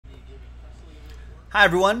Hi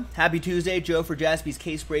everyone, happy Tuesday. Joe for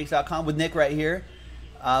JASPY'S with Nick right here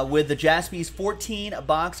with the JASPY'S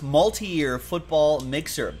 14-box multi-year football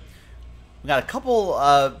mixer. We got a couple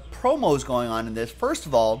promos going on in this. First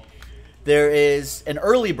of all, there is an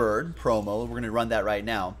early bird promo. We're going to run that right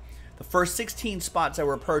now. The first 16 spots that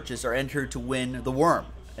were purchased are entered to win the worm,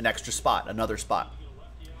 an extra spot, another spot.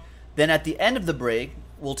 Then at the end of the break,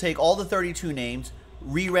 we'll take all the 32 names,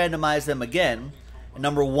 re-randomize them again, and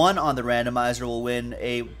number 1 on the randomizer will win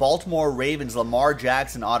a Baltimore Ravens Lamar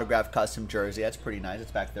Jackson autographed custom jersey. That's pretty nice.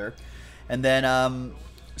 It's back there. And then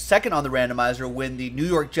second on the randomizer will win the New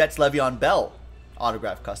York Jets Le'Veon Bell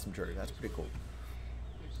autographed custom jersey. That's pretty cool.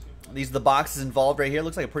 These are the boxes involved right here.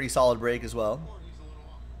 Looks like a pretty solid break as well.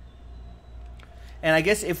 And I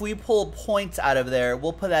guess if we pull points out of there,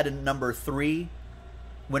 we'll put that in number 3.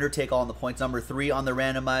 Winner take all on the points. Number 3 on the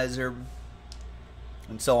randomizer.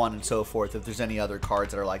 And so on and so forth, if there's any other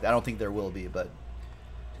cards that are like that. I don't think there will be, but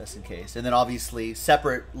just in case. And then obviously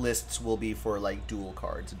separate lists will be for like dual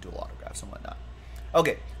cards and dual autographs and whatnot.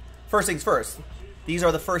 Okay, first things first. These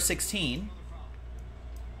are the first 16.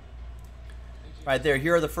 Right there,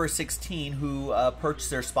 here are the first 16 who purchased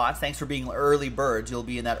their spots. Thanks for being early birds. You'll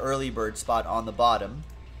be in that early bird spot on the bottom.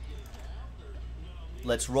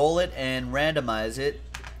 Let's roll it and randomize it.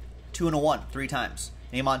 2 and a 1, 3 times.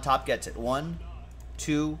 Name on top gets it. 1,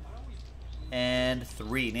 2, and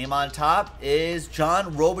 3. Name on top is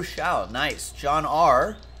John Robichaux. Nice. John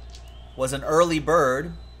R. was an early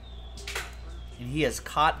bird, and he has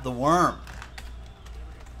caught the worm.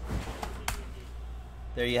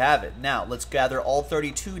 There you have it. Now, let's gather all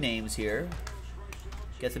 32 names here.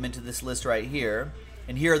 Get them into this list right here.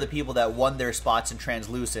 And here are the people that won their spots in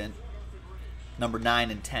translucent, number 9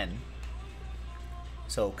 and 10.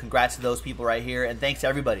 So, congrats to those people right here, and thanks to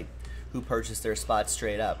everybody who purchased their spots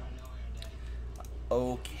straight up.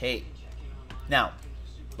 Okay. Now,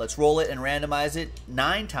 let's roll it and randomize it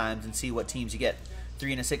 9 times and see what teams you get.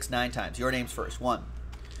 3 and a 6, 9 times. Your name's first. 1,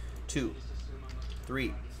 2,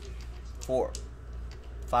 3, 4,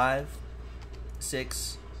 5,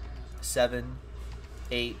 6, 7,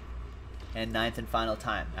 8, and 9th and final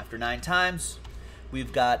time. After 9 times,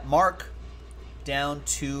 we've got Mark down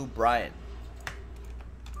to Brian.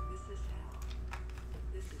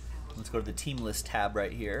 Let's go to the team list tab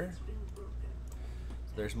right here. So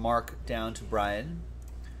there's Mark down to Brian.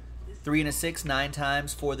 3 and a 6, 9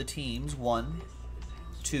 times for the teams. 1,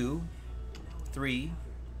 2, 3,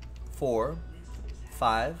 4,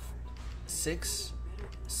 5, 6,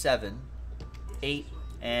 7, 8,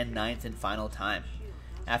 and 9th and final time.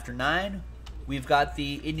 After 9, we've got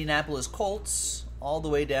the Indianapolis Colts all the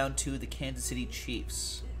way down to the Kansas City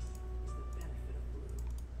Chiefs.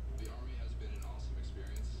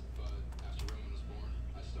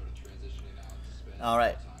 All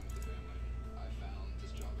right.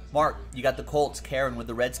 Mark, you got the Colts. Karen with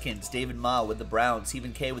the Redskins. David Ma with the Browns.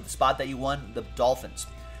 Stephen K with the spot that you won, the Dolphins.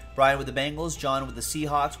 Brian with the Bengals. John with the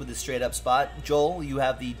Seahawks with the straight-up spot. Joel, you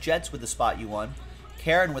have the Jets with the spot you won.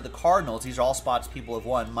 Karen with the Cardinals. These are all spots people have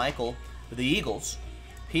won. Michael with the Eagles.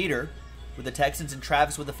 Peter with the Texans. And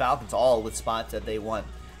Travis with the Falcons, all with spots that they won.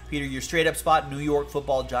 Peter, your straight-up spot, New York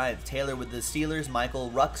Football Giants. Taylor with the Steelers.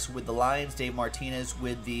 Michael Rux with the Lions. Dave Martinez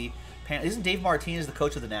with the Panthers. Isn't Dave Martinez the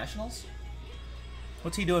coach of the Nationals?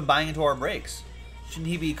 What's he doing buying into our breaks? Shouldn't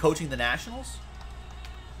he be coaching the Nationals?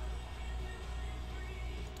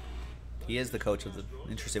 He is the coach of the...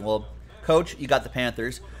 Interesting. Well, Coach, you got the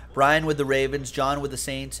Panthers. Brian with the Ravens. John with the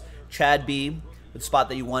Saints. Chad B with the spot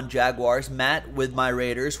that you won, Jaguars. Matt with my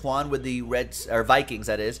Raiders. Juan with the Vikings,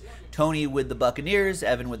 that is. Tony with the Buccaneers.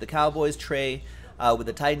 Evan with the Cowboys. Trey with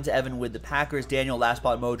the Titans. Evan with the Packers. Daniel, Last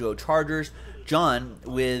Spot Mojo, Chargers. John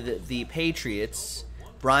with the Patriots.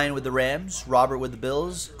 Brian with the Rams. Robert with the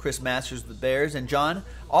Bills. Chris Masters with the Bears. And John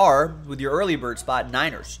R with your early bird spot,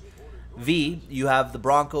 Niners. V, you have the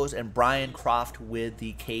Broncos, and Brian Croft with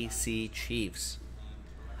the KC Chiefs.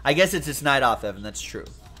 I guess it's his night off, Evan. That's true.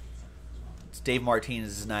 It's Dave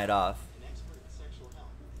Martinez's night off.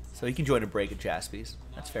 So he can join a break at JASPY'S.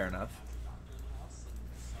 That's fair enough.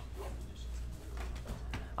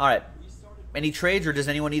 All right. Any trades, or does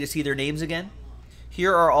anyone need to see their names again?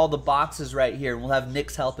 Here are all the boxes right here. We'll have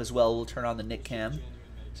Nick's help as well. We'll turn on the Nick cam,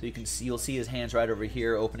 so you can see. You'll see his hands right over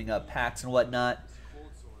here, opening up packs and whatnot.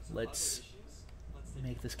 Let's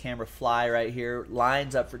make this camera fly right here.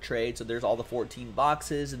 Lines up for trade. So there's all the 14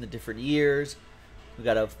 boxes in the different years. We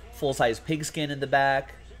got a full-size pigskin in the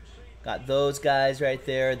back. Got those guys right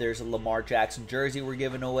there. There's a Lamar Jackson jersey we're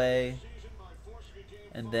giving away.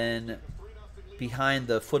 And then behind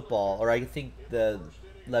the football, or I think the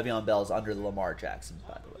Le'Veon Bell is under the Lamar Jackson,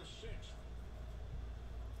 by the way.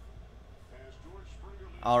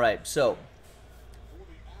 All right, so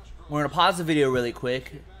we're going to pause the video really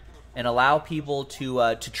quick and allow people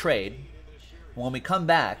to trade. When we come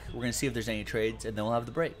back, we're going to see if there's any trades, and then we'll have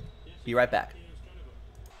the break. Be right back.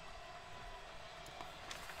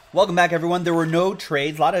 Welcome back, everyone. There were no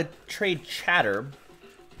trades. A lot of trade chatter,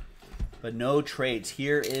 but no trades.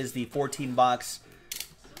 Here is the 14-box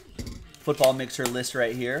football mixer list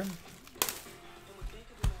right here.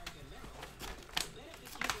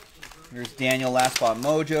 There's Daniel Last Spot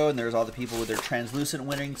Mojo, and there's all the people with their translucent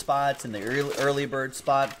winning spots and the early bird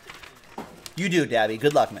spot. You do, Dabby.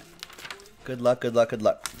 Good luck, man. Good luck, good luck, good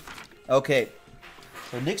luck. Okay,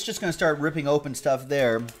 so Nick's just going to start ripping open stuff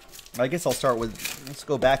there. I guess I'll start with, let's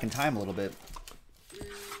go back in time a little bit.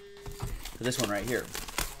 For this one right here.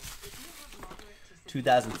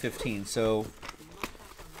 2015. So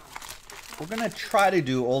we're going to try to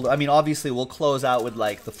do old, I mean, obviously we'll close out with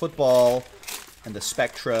like the football and the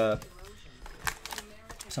Spectra.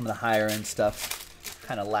 Some of the higher end stuff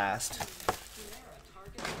kind of last.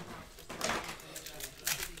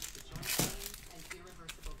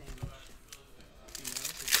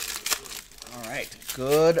 All right,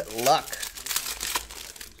 good luck.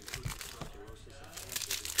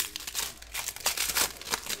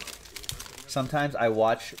 Sometimes I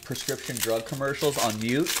watch prescription drug commercials on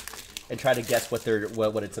mute and try to guess what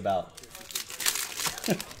it's about.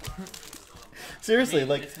 Seriously,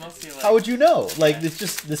 like, how would you know? Like, it's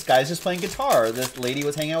just, this guy's just playing guitar. This lady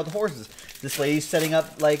was hanging out with the horses. This lady's setting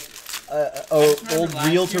up, like, old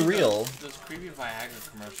reel-to-reel. Those creepy Viagra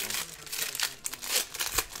commercials.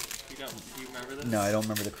 Do you remember this? No, I don't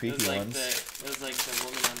remember the creepy ones. It was like the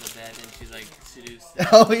woman on the bed, and she's, like, seduced.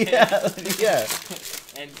 Oh, yeah, yeah.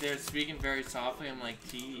 And they're speaking very softly. I'm like,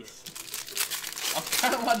 geez. I'm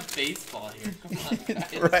trying to watch baseball here. Come on,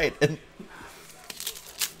 guys. Right. And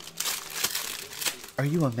are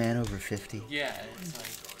you a man over 50? Yeah,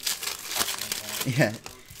 it's like, yeah.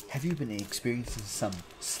 Have you been experiencing some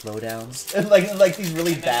slowdowns? And like these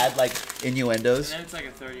really bad like innuendos. And then it's like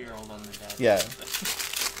a 30-year-old on the bed. Yeah.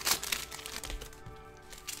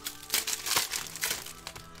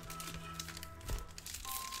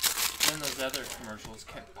 Then those other commercials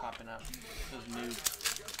kept popping up. Those new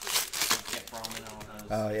Get Brahmin and all those.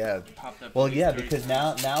 Oh yeah. Popped up Well, yeah, because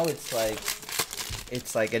now it's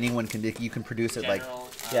like anyone can, you can produce it. General,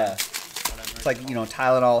 like yeah. Whatever It's like, you know,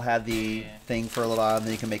 Tylenol had the thing for a little while, and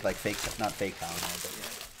then you can make like fake, not fake Tylenol,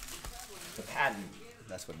 but the patent.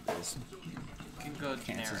 That's what it is. You can go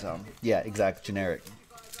Cancer generic. zone. Yeah, exact generic.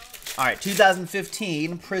 All right,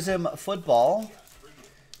 2015 Prism Football.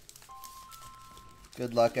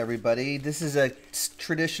 Good luck, everybody. This is a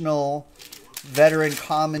traditional veteran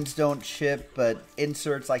commons don't ship, but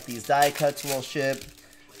inserts like these die cuts will ship.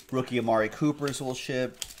 Rookie Amari Coopers will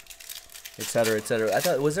ship, etc., etc. I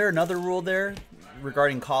thought, was there another rule there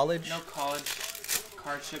regarding college? No college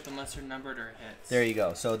card ship unless they're numbered or hits. There you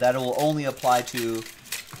go. So that will only apply to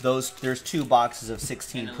those. There's 2 boxes of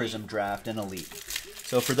 16 Prism Draft and Elite.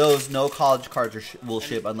 So for those, no college cards will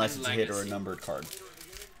ship unless it's a hit or a numbered card.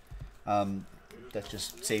 That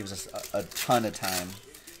just saves us a ton of time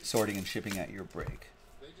sorting and shipping at your break.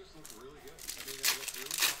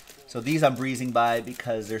 So these I'm breezing by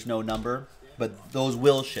because there's no number, but those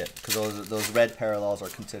will ship because those red parallels are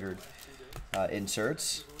considered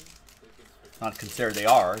inserts. Not considered, they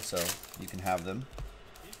are, so you can have them.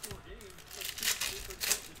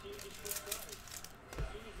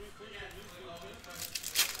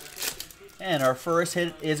 And our first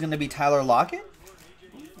hit is going to be Tyler Lockett.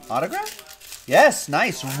 Autograph? Yes,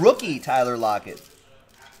 nice. Rookie Tyler Lockett.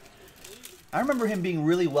 I remember him being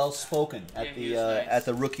really well spoken at at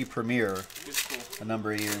the rookie premiere a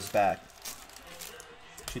number of years back.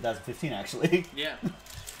 2015, actually. Yeah.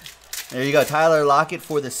 There you go, Tyler Lockett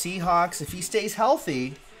for the Seahawks. If he stays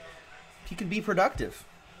healthy, he can be productive.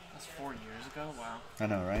 That's 4 years ago. Wow. I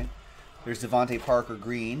know, right? There's Devontae Parker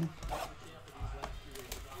Green.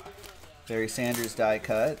 Barry Sanders die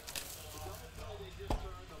cut.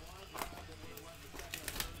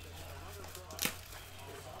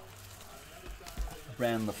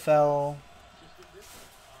 Brand LaFell.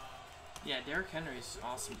 Yeah, Derrick Henry's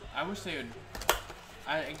awesome. I wish they would.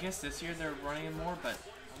 I guess this year they're running him more, but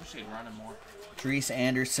I wish they'd run him more. Dries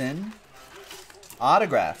Anderson.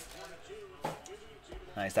 Autograph.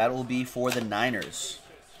 Nice. That will be for the Niners.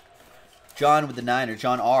 John with the Niners.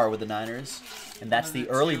 John R. with the Niners. And that's the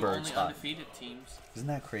early bird spot. Undefeated teams. Isn't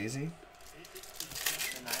that crazy?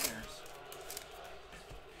 The Niners.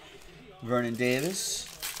 Vernon Davis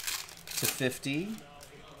 /50.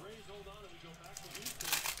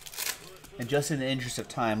 And just in the interest of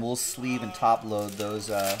time, we'll sleeve and top load those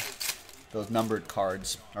those numbered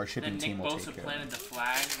cards. Our shipping Then team Nick will take Bosa care of planted it. the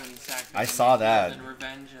flag when he sacked. I saw that. In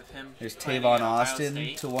revenge of him. There's playing Tavon at Ohio Austin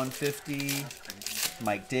State. to 150. That's crazy.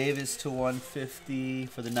 Mike Davis to 150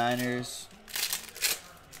 for the Niners.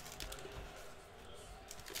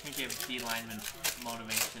 Can't give D lineman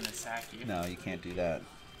motivation to sack you. No, you can't do that.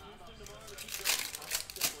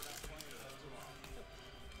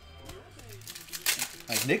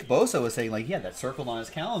 Like Nick Bosa was saying, like, yeah, that's circled on his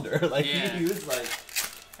calendar. Like Yeah. he was like,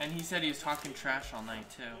 And he said he was talking trash all night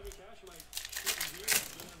too.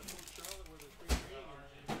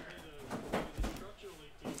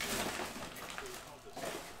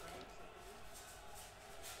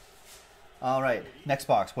 all right, next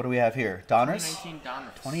box. What do we have here? Donruss? 2019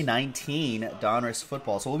 Donruss. 2019 Donruss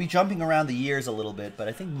football. So we'll be jumping around the years a little bit, but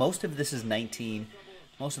I think most of this is 19.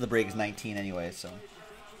 Most of the break is 19 anyway, so.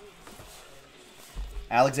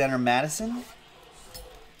 Alexander Madison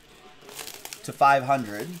to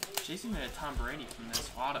 500. Jason made a Tom Brady from this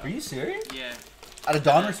auto. Are you serious? Yeah. Out of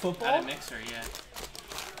Donruss football? Out of Mixer, yeah.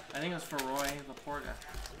 I think it was for Roy Laporta.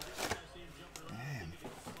 Damn,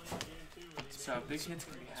 So big hits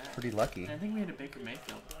can be had. pretty lucky. And I think we had a Baker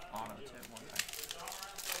Mayfield auto too at one time.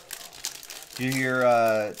 Did you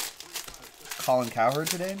hear Colin Cowherd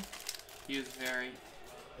today? He was very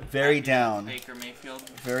Very happy down. with Baker Mayfield.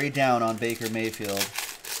 Very down on Baker Mayfield.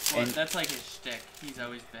 Well, And- that's like his shtick. He's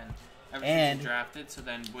always been. Ever And since he drafted, so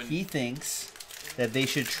then when He thinks that they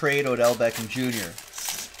should trade Odell Beckham Jr.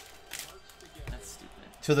 that's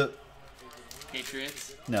stupid. to the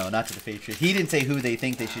Patriots. No, not to the Patriots. He didn't say who they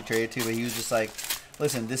think they should trade it to, but he was just like,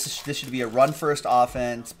 listen, this should be a run first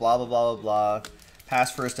offense, blah blah blah blah blah.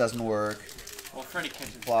 Pass first doesn't work. Well, Freddie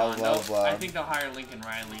Kitchens Blah, gone. blah, They'll- blah. I think they'll hire Lincoln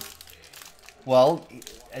Riley Well,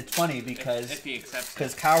 it's funny because if he accepts it.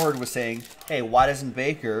 because Cowherd was saying, hey, why doesn't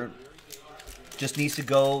Baker just needs to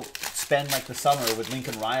go spend like the summer with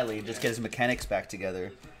Lincoln Riley and just get his mechanics back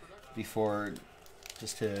together before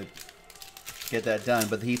just to get that done.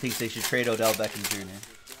 But he thinks they should trade Odell Beckham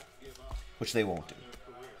Jr., which they won't do.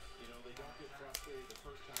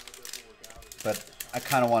 But I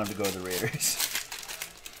kind of want him to go to the Raiders.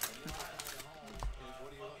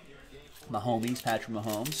 Mahomes, Patrick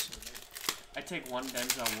Mahomes. I take one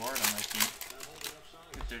Denzel Ward on my team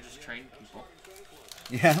if they're just trading people.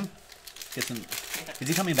 Yeah. Get some. Is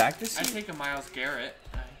he coming back this I year? take a Myles Garrett.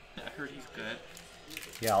 I heard he's good.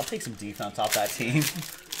 Yeah, I'll take some defense off that team.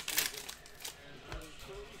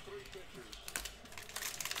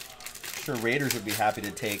 Sure, Raiders would be happy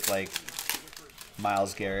to take like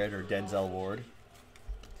Myles Garrett or Denzel Ward.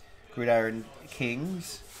 Gridiron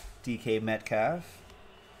Kings, DK Metcalf,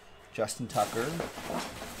 Justin Tucker.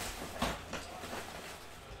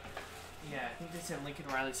 Yeah, I think they said Lincoln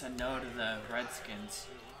Riley said no to the Redskins.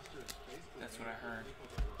 That's what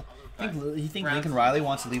I heard. You think Browns- Lincoln Riley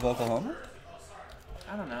wants to leave Oklahoma?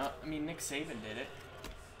 I don't know. I mean, Nick Saban did it.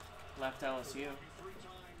 Left LSU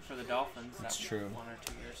for the Dolphins. That's that true. 1 or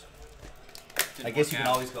 2 years. I Didn't guess work you can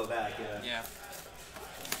out. always go back. Yeah. Yeah.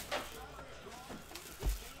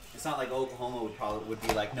 It's not like Oklahoma would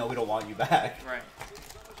be like, no, we don't want you back. Right.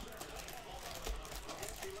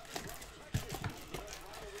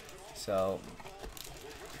 So,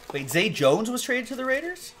 wait, Zay Jones was traded to the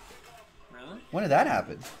Raiders? Really? When did that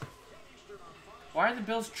happen? Why are the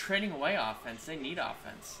Bills trading away offense? They need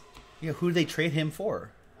offense. Yeah, who did they trade him for?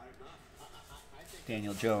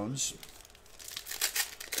 Daniel Jones.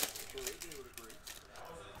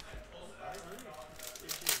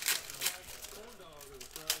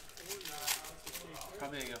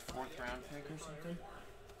 Probably like a 4th round pick or something.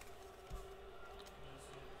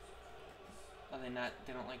 Are they not?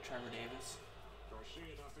 They don't like Trevor Davis.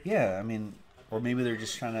 Yeah, I mean, or maybe they're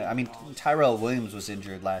just trying to. I mean, Tyrell Williams was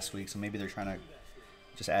injured last week, so maybe they're trying to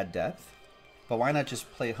just add depth. But why not just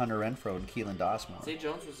play Hunter Renfrow and Keelan Doss more? Zay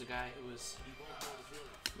Jones was the guy who was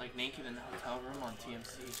like naked in the hotel room on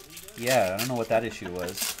TMC. Yeah, I don't know what that issue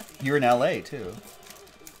was. You're in LA too.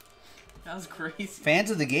 That was crazy. Fans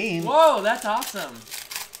of the game. Whoa, that's awesome.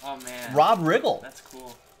 Oh man. Rob Riggle. That's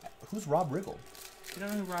cool. Who's Rob Riggle? You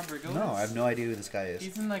don't know who Rob Riggle is? No, I have no idea who this guy is.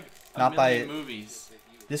 He's in like a Not by- million movies.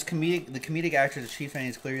 The comedic actor, the chief fan,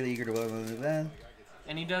 is clearly eager to.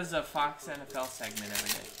 And he does a Fox NFL segment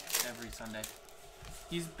every Sunday.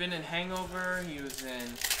 He's been in Hangover. He was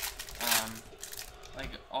in, like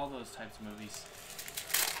all those types of movies.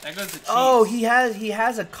 That goes to Chiefs. Oh, he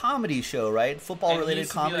has a comedy show, right? Football And he related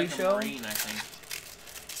used to be, comedy like, a show. Marine, I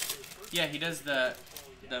think. Yeah, he does the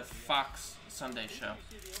Fox Sunday show.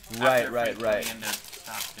 Right, After right, Fred right. Cohen had to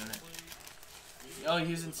stop doing it. Oh,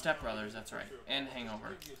 he was in Step Brothers. That's right, and Hangover.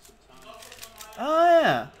 Oh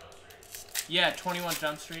yeah. Yeah, 21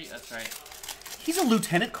 Jump Street. That's right. He's a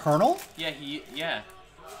lieutenant colonel? Yeah.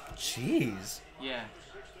 Jeez. Yeah.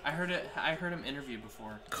 I heard him interview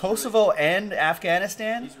before. Kosovo and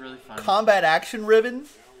Afghanistan? He's really funny. Combat action ribbon?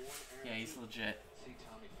 Yeah, he's legit.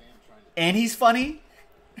 And he's funny?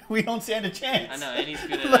 We don't stand a chance. I know, and he's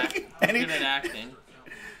good at, good at acting.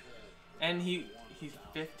 And he's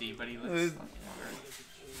 50, but he looks fucking younger.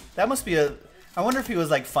 That must be a... I wonder if he was,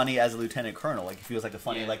 like, funny as a lieutenant colonel. Like, if he was, like, a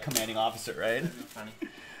funny, like, commanding officer, right? That'd be funny.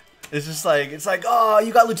 It's just like, oh,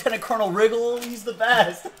 you got Lieutenant Colonel Wriggle? He's the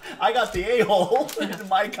best. I got the a-hole in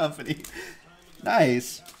my company.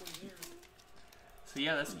 Nice. So,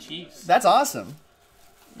 yeah, that's Chiefs. That's awesome.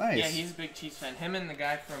 Nice. Yeah, he's a big Chiefs fan. Him and the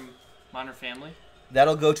guy from Modern Family.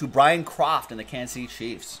 That'll go to Brian Croft and the Kansas City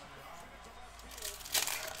Chiefs.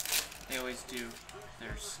 They always do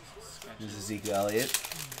their sketches. This is Ezekiel Elliott.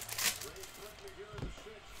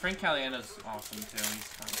 Frank Caliendo's awesome, too. He's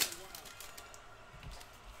fun.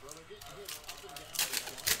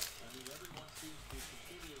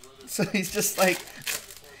 So he's just like,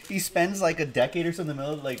 he spends like a decade or so in the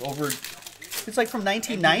middle, like over, it's like from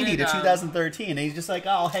 1990 to 2013, and he's just like, oh,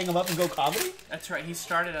 I'll hang him up and go comedy? That's right. He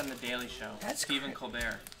started on The Daily Show. That's Stephen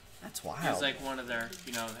Colbert. That's wild. He was like one of their,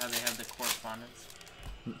 you know, how they have the correspondence.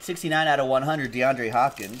 69 out of 100, DeAndre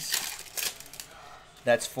Hopkins.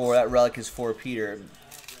 That relic is for Peter.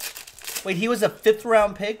 Wait, he was a 5th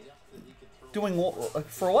round pick? Doing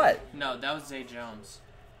for what? No, that was Zay Jones.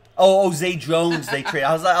 Oh, Zay Jones they traded.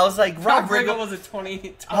 I was like, Rob Riggle was a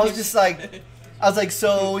 20. I was just like,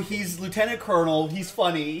 so he's lieutenant colonel. He's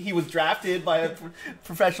funny. He was drafted by a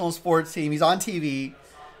professional sports team. He's on TV.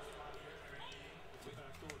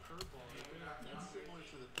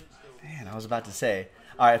 Man, I was about to say.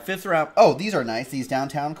 All right, 5th round. Oh, these are nice. These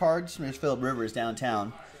downtown cards. There's Phillip Rivers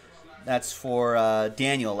downtown. That's for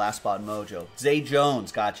Daniel, last spot in Mojo. Zay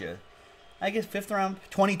Jones, gotcha. I guess 5th round,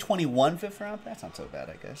 2021 5th round. That's not so bad,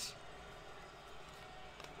 I guess.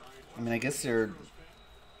 I mean, I guess they're...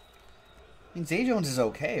 I mean, Zay Jones is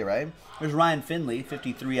okay, right? There's Ryan Finley,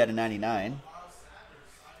 53 out of 99.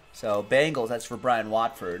 So, Bengals, that's for Brian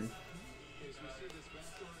Watford.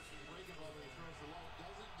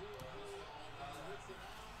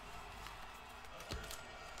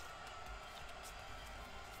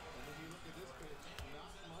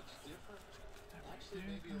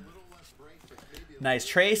 Nice.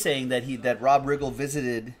 Trey saying that Rob Riggle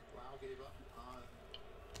visited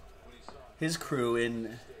his crew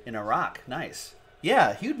in Iraq. Nice.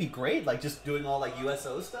 Yeah, he would be great, like just doing all like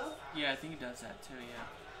USO stuff. Yeah, I think he does that too. Yeah.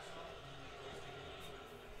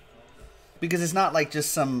 Because it's not like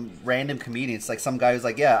just some random comedian. It's like some guy who's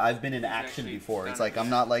like, yeah, I've been in action before. It's like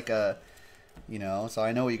I'm not like a, you know, so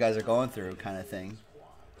I know what you guys are going through, kind of thing.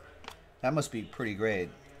 That must be pretty great.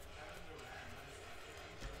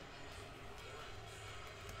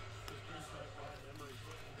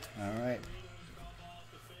 All right.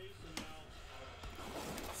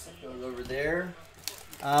 Set those over there.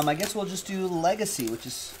 I guess we'll just do Legacy, which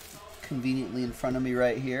is conveniently in front of me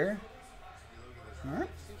right here. All right.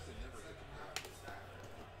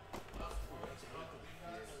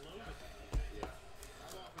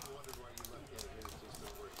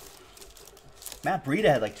 Matt Breida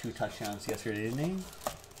had like 2 touchdowns yesterday, didn't he?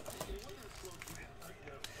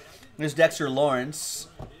 There's Dexter Lawrence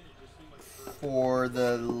for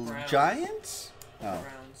the Giants? Oh.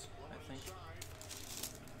 Browns, I think.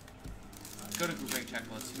 Go to Group Break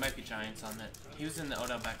Checklist. He might be Giants on it. He was in the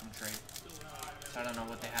Odell Beckham trade. So I don't know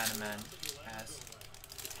what they had him as.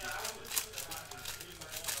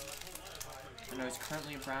 I know he's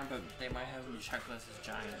currently a Brown, but they might have him checklist as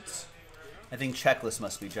Giants. I think checklist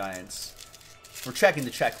must be Giants. We're checking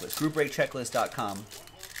the checklist. GroupBreakChecklist.com.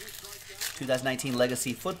 2019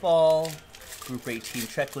 Legacy Football. Group 18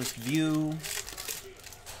 Checklist View.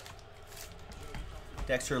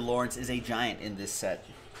 Dexter Lawrence is a Giant in this set.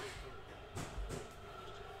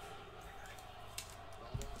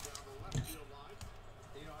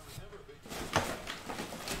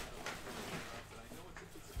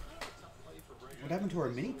 What happened to our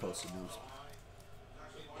mini Post-it notes?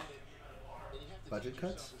 Budget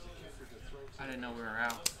cuts? I didn't know we were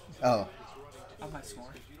out. Oh. I'll buy some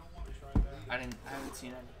more. I haven't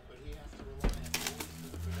seen any.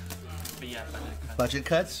 But yeah, budget cuts. Budget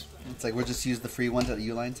cuts? It's like we'll just use the free ones that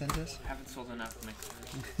Uline sent us? Haven't sold enough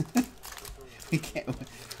mixers.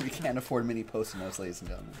 we can't afford mini Post-it notes, ladies and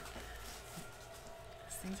gentlemen.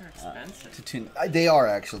 These things are expensive. They are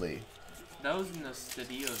actually. Those and the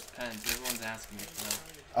Studios pens, everyone's asking me for them.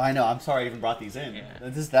 I know. I'm sorry I even brought these in. Yeah.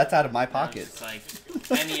 That's out of my It's pocket. like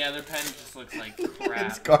any other pen just looks like crap.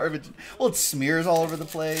 It's garbage. Well, it smears all over the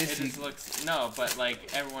place. It just looks no, but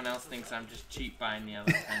like everyone else thinks I'm just cheap buying the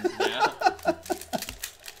other pens now.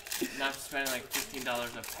 Not spending like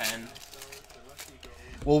 $15 a pen.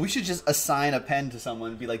 Well, we should just assign a pen to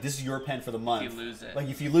someone and be like, "This is your pen for the month." If you lose it. Like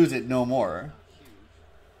if you lose it, no more.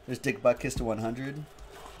 There's Dick Butkus to 100.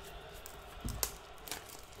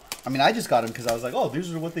 I mean, I just got them because I was like, "Oh,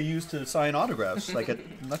 these are what they use to sign autographs." Like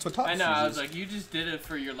that's what Topps I know. uses. I was like, you just did it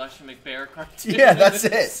for your Lusher McBear cartoon. Yeah, that's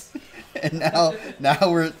it. And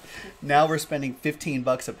now we're spending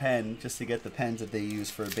 $15 a pen just to get the pens that they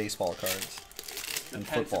use for baseball cards and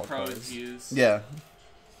football cards. Use. Yeah.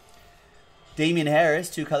 Damian Harris,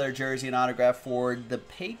 2-color jersey and autograph for the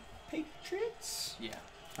Patriots. Yeah.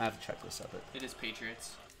 I have to check this up. It is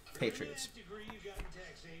Patriots. Patriots.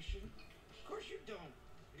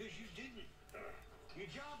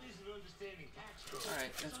 All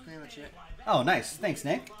right, that's pretty much it. Oh, nice. Thanks,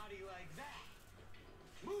 Nick.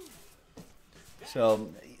 So,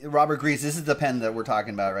 Robert Grease, this is the pen that we're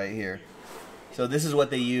talking about right here. So this is what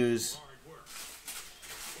they use.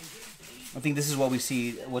 I think this is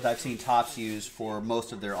what I've seen Topps use for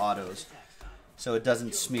most of their autos. So it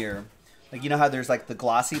doesn't smear. Like, you know how there's like the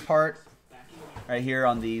glossy part right here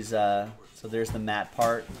on these, so there's the matte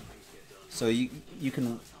part. So you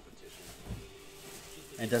can,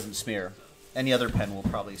 and it doesn't smear. Any other pen will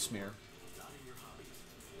probably smear.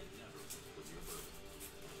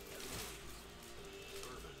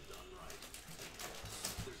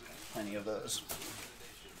 Plenty of those.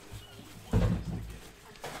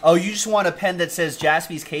 Oh, you just want a pen that says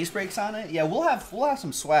JASPY'S case breaks on it? Yeah, we'll have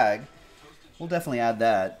some swag. We'll definitely add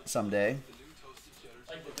that someday.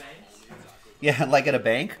 Like the banks? Yeah, like at a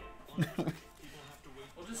bank.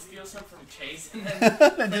 We'll just steal some from Chase and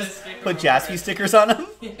then just put JASPY stickers on them.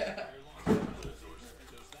 Yeah. The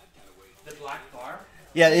black bar?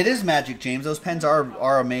 Yeah, it is magic, James. Those pens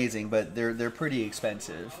are amazing, but they're pretty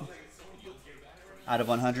expensive. Out of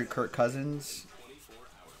 100, Kirk Cousins.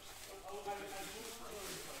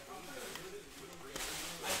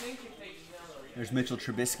 There's Mitchell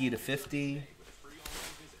Trubisky to 50.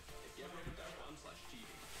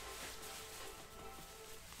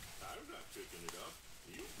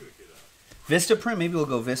 Vistaprint, maybe we'll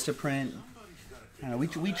go Vistaprint. I don't know,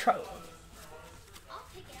 we try.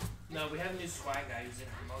 No, we have a new swag guy who's in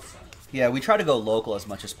Hermosa. Yeah, we try to go local as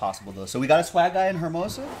much as possible though. So we got a swag guy in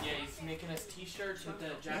Hermosa. Yeah, he's making us T-shirts with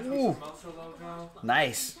the JASPY'S Ooh. Hermosa logo.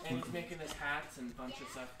 Nice. And he's making us hats and a bunch of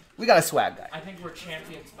stuff. We got a swag guy. I think we're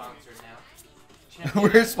Champion sponsored now.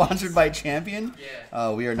 We're sponsored by Champion.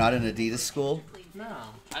 Yeah. We are not an Adidas school. No,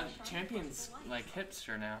 Champion's like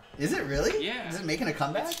hipster now. Is it really? Yeah. Is it making a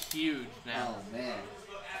comeback? It's huge now. Oh man.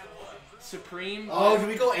 Supreme. Oh, do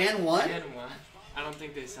we go and one? And one. I don't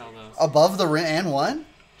think they sell those. Above the rim and one?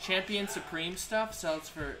 Champion Supreme stuff sells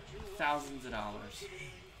for thousands of dollars.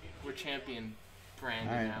 We're Champion branded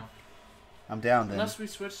All right. now. I'm down then. Unless we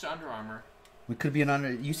switch to Under Armour. We could be an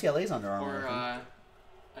UCLA's Under Armour. Or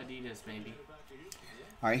Adidas maybe.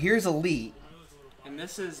 All right, here's Elite. And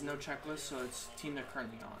this is no checklist, so it's team they're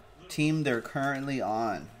currently on. Team they're currently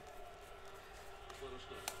on.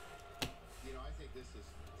 You know, I think this is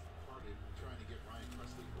part of trying to get Ryan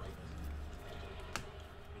Presley right. I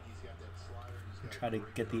mean, he's got that slider. He's got Try to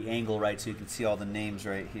get the angle right so you can see all the names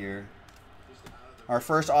right here. Our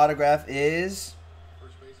first autograph is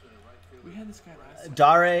first baseman and right field. We had this guy last time.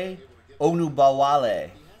 Dare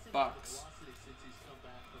Onubawale. Bucks.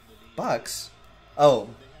 Bucks? Oh,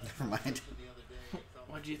 never mind.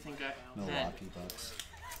 What do you think I had? Milwaukee Bucks.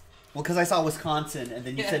 Well, because I saw Wisconsin, and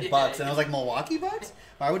then you said Yeah, Bucks, yeah. and I was like, Milwaukee Bucks?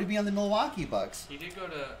 Why would it be on the Milwaukee Bucks? He did go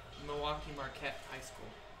to Milwaukee Marquette High School.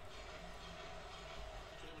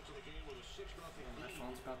 My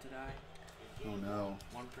phone's about to die. Oh no.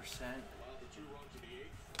 1%.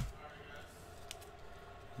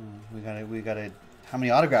 We gotta. How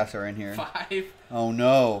many autographs are in here? 5. Oh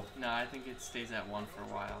no. No, I think it stays at 1 for a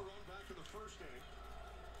while.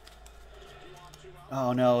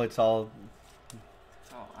 Oh no, it's all.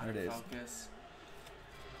 It's all out There of it is. focus.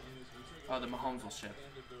 Oh, the Mahomes will ship.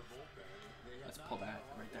 Let's pull that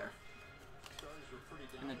right there.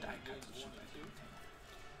 And the die cuts will ship.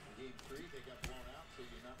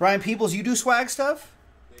 Brian Peoples, you do swag stuff?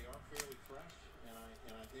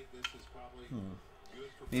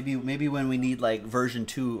 Maybe when we need like version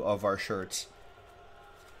 2 of our shirts.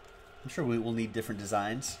 I'm sure we will need different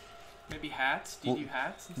designs. Maybe hats? Do you do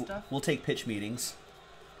hats and stuff? We'll take pitch meetings.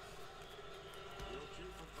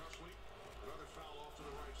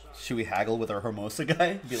 Should we haggle with our Hermosa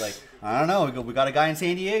guy? Be like, I don't know. We got a guy in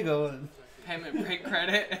San Diego. Payment break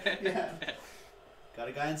credit. Yeah. Got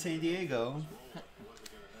a guy in San Diego.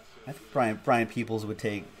 I think Brian Peoples would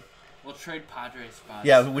take. We'll trade Padres spots.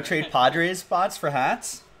 Yeah, we would trade Padres spots for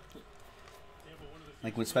hats.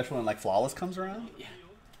 Like when special and like Flawless comes around. Yeah.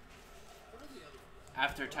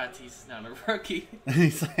 After Tatis is not a rookie.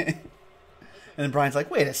 He's like, and then Brian's like,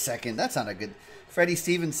 wait a second, that's not a good. Freddie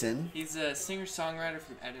Stevenson. He's a singer-songwriter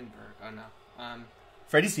from Edinburgh. Oh no.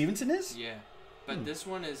 Freddie Stevenson is? Yeah. But this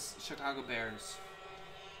one is Chicago Bears.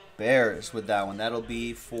 Bears with that one. That'll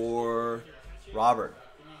be for Robert.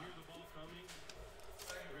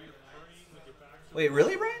 Wait,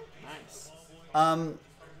 really, Brian? Nice.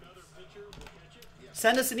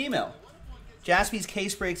 Send us an email.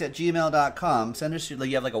 JASPY'sCaseBreaks@gmail.com. Send us, you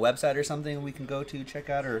have like a website or something we can go to, check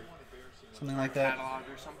out, or something like that. Catalog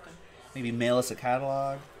or something. Maybe mail us a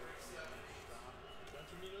catalog.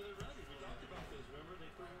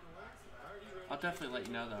 I'll definitely let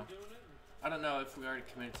you know, though. I don't know if we already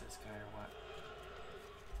committed to this guy or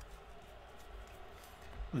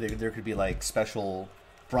what. There could be like special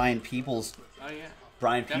Brian Peoples. Oh, yeah.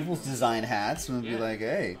 Brian Definitely. Peoples design hats, and it'd be Yeah. like,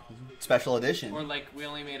 hey, special edition. Or like, we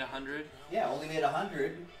only made 100. Yeah, only made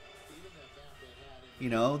 100. You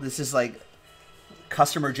know, this is like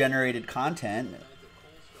customer generated content.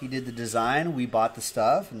 He did the design, we bought the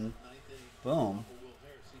stuff, and boom.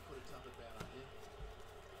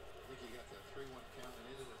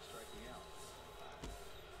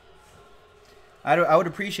 I would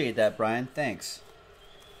appreciate that, Brian. Thanks.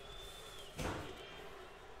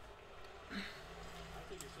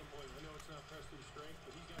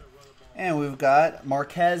 And we've got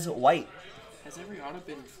Marquez White. Has every auto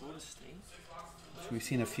been in Florida State? We've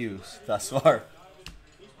seen a few thus far.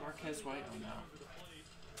 Marquez White? Oh, no.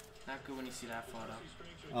 Not good when you see that photo.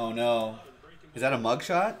 Oh, no. Is that a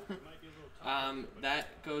mugshot?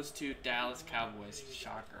 That goes to Dallas Cowboys.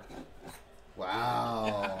 Shocker.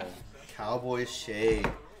 Wow. Cowboy shade.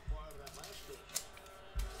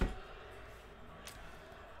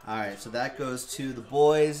 Alright, so that goes to the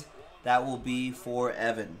boys. That will be for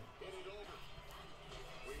Evan.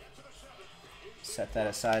 Set that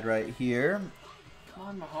aside right here. Come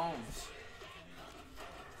on, Mahomes.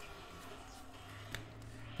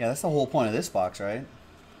 Yeah, that's the whole point of this box, right?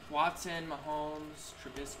 Watson, Mahomes,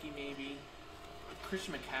 Trubisky maybe.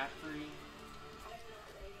 Christian McCaffrey.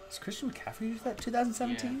 Is Christian McCaffrey that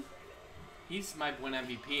 2017? Yeah. He's might win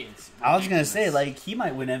MVP. It's I was going to say, ridiculous. like, he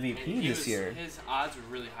might win MVP And this year. His odds were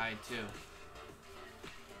really high, too.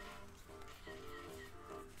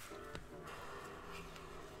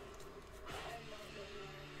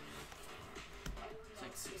 It's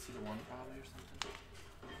like 60 to 1 probably or something.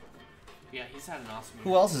 Yeah, he's had an awesome year.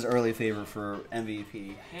 Who else is early favorite for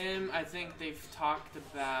MVP? Him, I think they've talked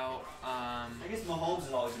about I guess Mahomes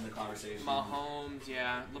is always in the conversation. Mahomes,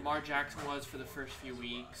 yeah. Lamar Jackson was for the first few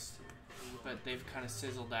weeks, but they've kind of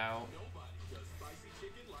sizzled out.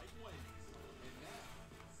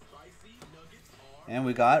 And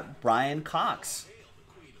we got Brian Cox.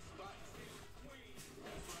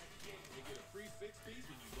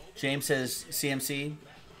 James says CMC.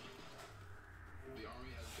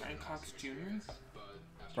 Brian Cox Jr.?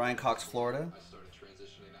 Brian Cox, Florida.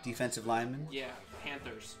 Defensive lineman. Yeah,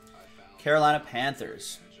 Panthers. Carolina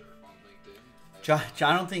Panthers. John,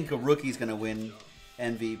 I don't think a rookie's going to win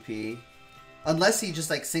MVP. Unless he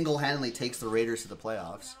just like single-handedly takes the Raiders to the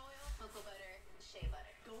playoffs.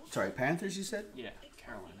 Sorry, Panthers you said? Yeah,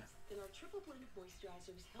 Carolina.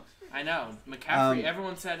 I know. McCaffrey,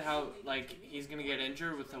 everyone said how like he's going to get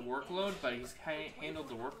injured with the workload, but he's handled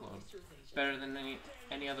the workload better than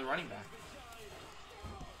any other running back.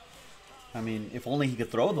 I mean, if only he could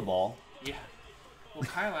throw the ball. Yeah. Well,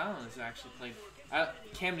 Kyle Allen has actually played.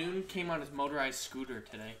 Cam Newton came on his motorized scooter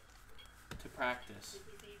today to practice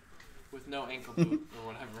with no ankle boot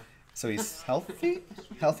or whatever. So he's healthy?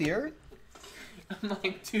 Healthier? I'm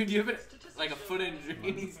like, dude, you have like a foot injury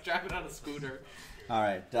and he's driving on a scooter. All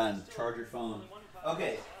right, done. Charge your phone.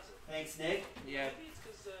 Okay. Thanks, Nick. Yeah.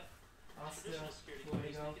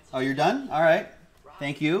 Oh, you're done? All right.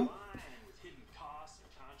 Thank you.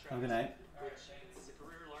 Have a good night.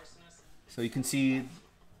 So you can see,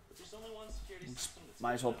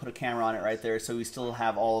 might as well put a camera on it right there. So we still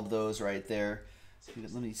have all of those right there.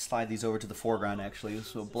 Let me slide these over to the foreground, actually.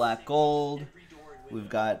 So black gold. We've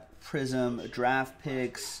got Prism draft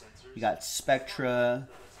picks. We got Spectra.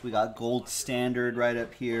 We got Gold Standard right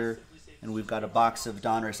up here. And we've got a box of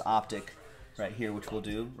Donruss Optic right here, which we'll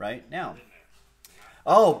do right now.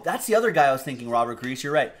 Oh, that's the other guy I was thinking, Robert Grease.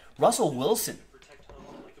 You're right. Russell Wilson.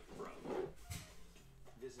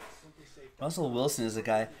 Russell Wilson is a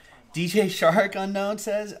guy. DJ Shark Unknown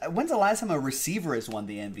says, when's the last time a receiver has won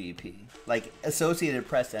the MVP? Like, Associated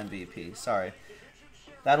Press MVP. Sorry.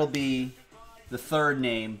 That'll be the third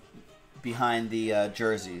name behind the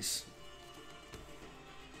jerseys.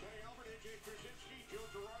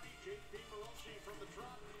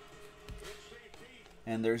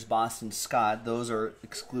 And there's Boston Scott. Those are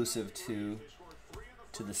exclusive to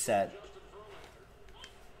the set.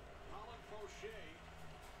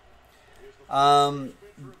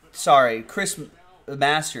 Sorry, Chris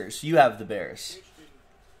Masters, you have the Bears.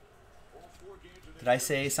 Did I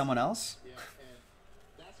say someone else?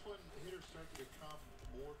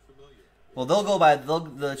 Well, they'll go by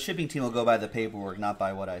the shipping team will go by the paperwork, not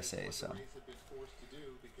by what I say. So,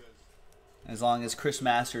 as long as Chris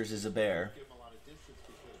Masters is a Bear.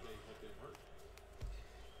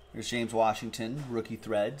 There's James Washington, rookie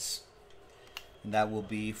threads, and that will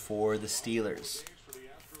be for the Steelers.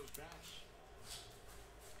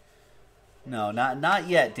 No, not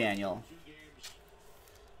yet, Daniel.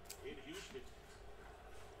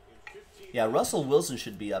 Yeah, Russell Wilson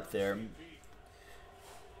should be up there.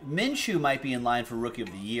 Minshew might be in line for Rookie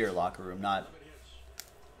of the Year, locker room, not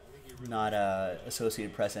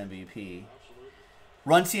Associated Press MVP.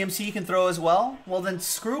 Run CMC can throw as well. Well, then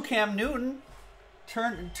screw Cam Newton.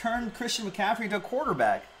 Turn Christian McCaffrey into a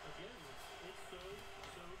quarterback.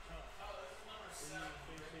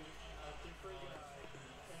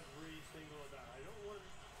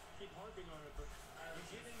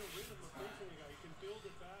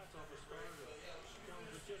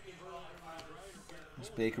 It's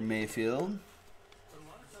Baker Mayfield.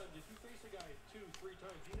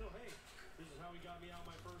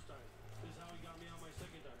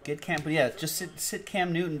 Get Cam, but yeah, just sit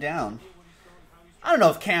Cam Newton down. I don't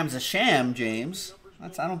know if Cam's a sham, James.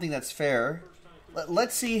 I don't think that's fair.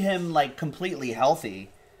 Let's see him like completely healthy,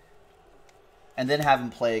 and then have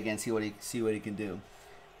him play again. See what he can do.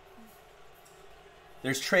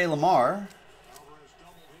 There's Trey Lamar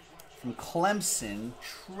from Clemson.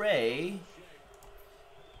 Trey.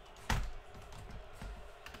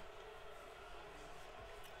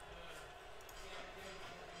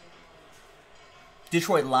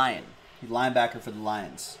 Detroit Lion. He's linebacker for the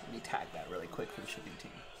Lions. Let me tag that really quick for the shipping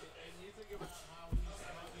team.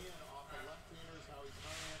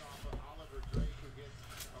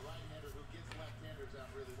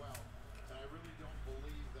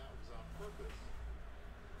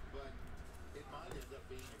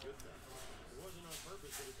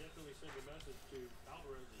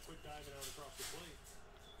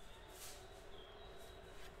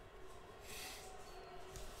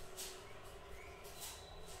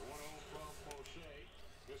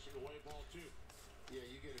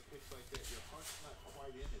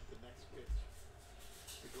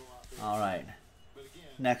 All right.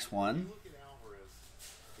 Next one.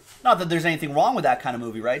 Not that there's anything wrong with that kind of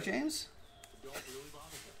movie, right, James?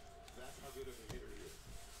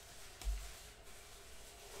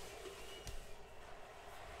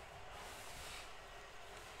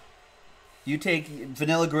 You take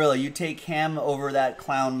Vanilla Gorilla. You take Cam over that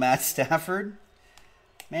clown Matt Stafford.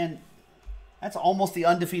 Man, that's almost the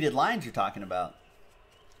undefeated Lions you're talking about.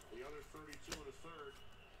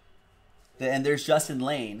 And there's Justin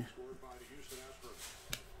Lane.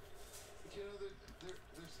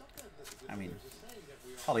 I mean,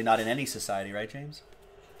 probably not in any society, right, James?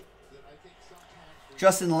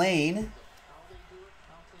 Justin Lane.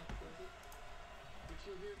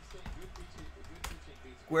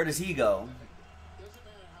 Where does he go?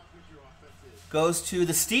 Goes to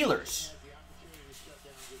the Steelers.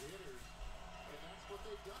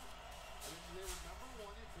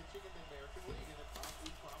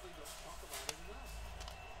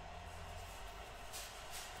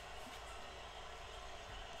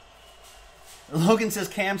 Logan says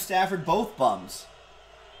Cam Stafford, both bums.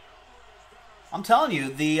 I'm telling you,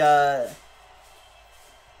 the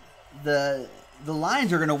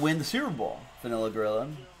Lions are going to win the Super Bowl, Vanilla Gorilla. Let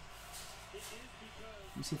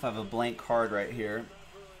me see if I have a blank card right here.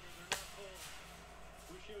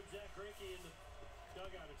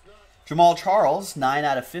 Jamal Charles, 9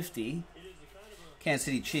 out of 50. Kansas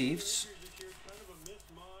City Chiefs.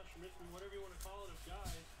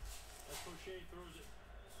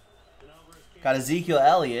 Got Ezekiel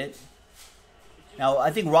Elliott. Now,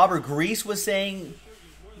 I think Robert Grease was saying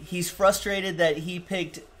he's frustrated that he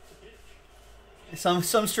picked some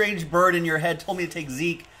strange bird in your head told me to take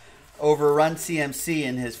Zeke over Run CMC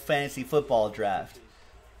in his fantasy football draft.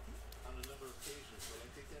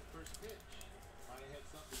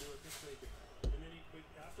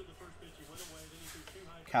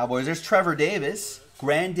 Cowboys. There's Trevor Davis.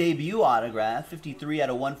 Grand debut autograph. 53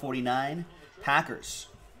 out of 149. Packers.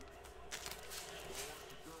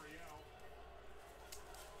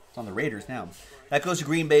 It's on the Raiders now. That goes to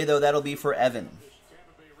Green Bay, though. That'll be for Evan.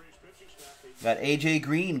 Got A.J.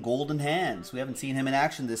 Green, golden hands. We haven't seen him in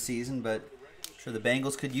action this season, but I'm sure the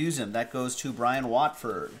Bengals could use him. That goes to Brian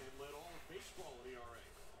Watford.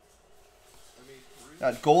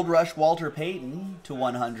 Got Gold Rush Walter Payton to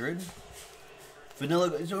 100.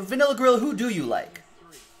 Vanilla Grill, who do you like?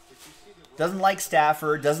 Doesn't like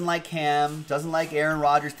Stafford, doesn't like Cam, doesn't like Aaron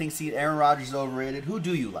Rodgers, thinks Aaron Rodgers is overrated. Who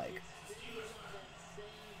do you like?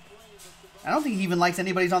 I don't think he even likes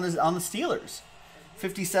anybody's on the Steelers.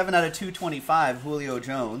 57 out of 225, Julio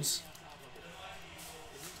Jones.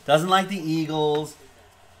 Doesn't like the Eagles.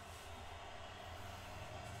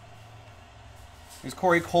 There's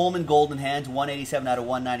Corey Coleman, golden hands, 187 out of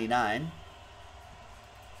 199.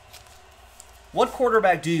 What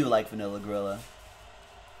quarterback do you like, Vanilla Gorilla?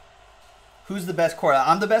 Who's the best quarterback?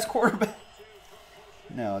 I'm the best quarterback?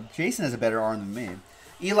 No, Jason has a better arm than me.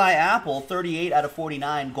 Eli Apple, 38 out of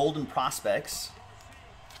 49, golden prospects.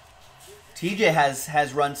 TJ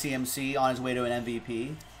has run CMC on his way to an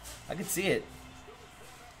MVP. I could see it.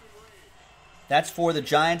 That's for the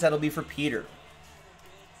Giants. That'll be for Peter.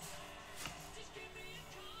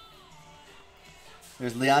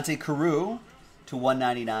 There's Leonte Carew to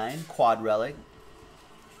 199, quad relic.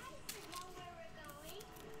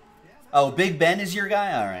 Oh, Big Ben is your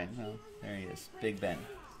guy? All right. Well, there he is. Big Ben.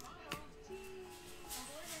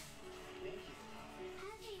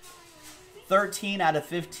 $13 out of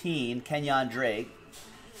 15, Kenyon Drake.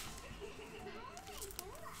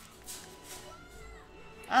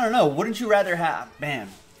 I don't know. Wouldn't you rather have... Man.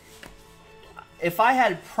 If I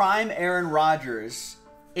had prime Aaron Rodgers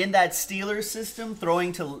in that Steelers system,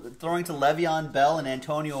 throwing to Le'Veon Bell and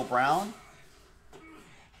Antonio Brown,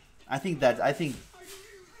 I think that's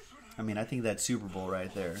Super Bowl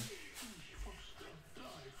right there.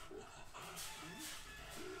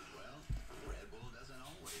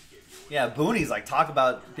 Yeah, Booney's like, talk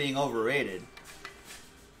about being overrated.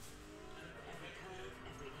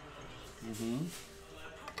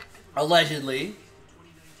 Allegedly.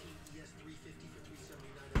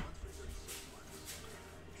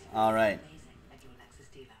 All right.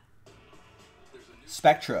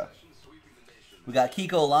 Spectra. We got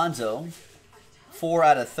Kiko Alonso. 4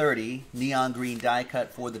 out of 30. Neon green die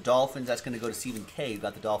cut for the Dolphins. That's going to go to Stephen K. Who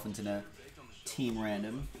got the Dolphins in a team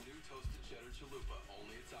random.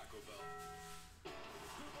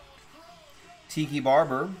 Tiki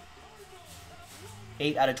Barber,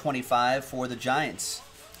 8 out of 25 for the Giants.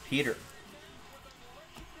 Peter.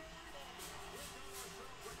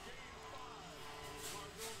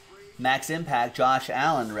 Max Impact, Josh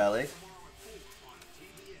Allen relic.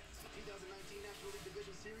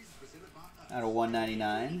 Out of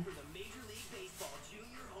 199.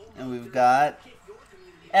 And we've got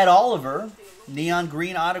Ed Oliver, neon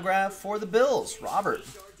green autograph for the Bills. Robert.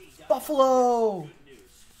 Buffalo.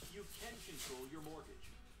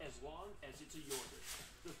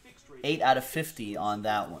 8 out of 50 on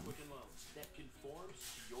that one.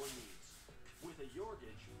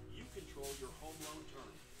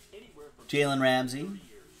 Jalen Ramsey.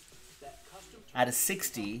 Out of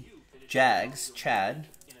 60, Jags, Chad.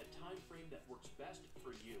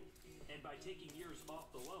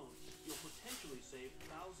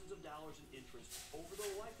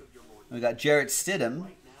 We got Jarrett Stidham,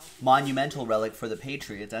 monumental relic for the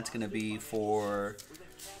Patriots. That's going to be for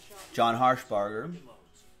John Harshbarger.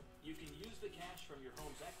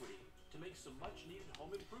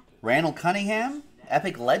 Randall Cunningham,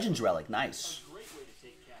 Epic Legends relic. Nice.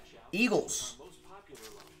 Eagles,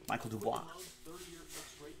 Michael Dubois.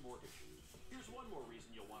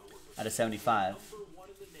 Out of 75.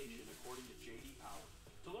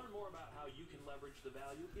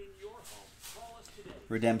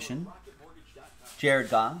 Redemption.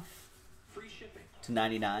 Jared Goff to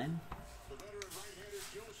 99.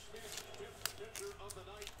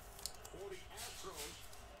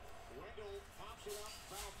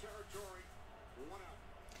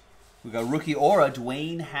 We got rookie aura,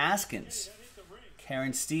 Dwayne Haskins.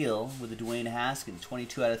 Karen Steele with the Dwayne Haskins,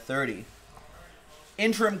 22 out of 30.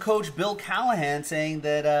 Interim coach Bill Callahan saying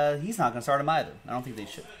that he's not going to start him either. I don't think they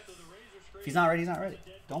should. If he's not ready, he's not ready.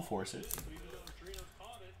 Don't force it.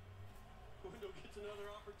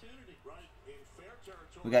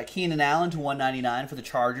 We got Keenan Allen to 199 for the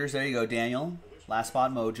Chargers. There you go, Daniel. Last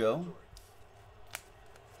spot mojo.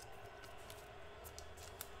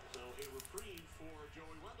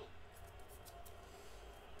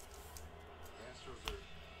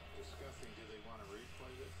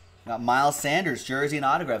 Got Miles Sanders, jersey and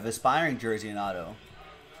autograph, aspiring jersey and auto.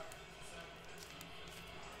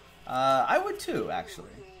 I would too,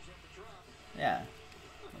 actually. Yeah.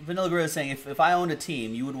 Vanilla Gorilla is saying if I owned a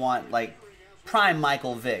team, you would want like prime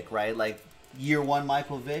Michael Vick, right? Like year one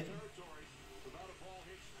Michael Vick.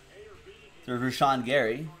 There's Rashawn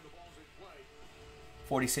Gary,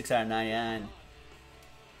 46 out of 99.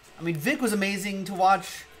 I mean, Vick was amazing to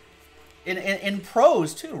watch in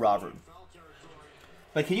pros too, Robert.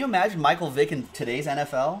 But can you imagine Michael Vick in today's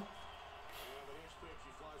NFL?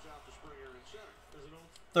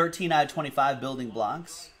 13 out of 25 building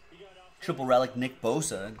blocks. Triple relic Nick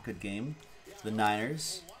Bosa, good game. The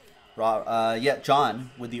Niners. Yeah,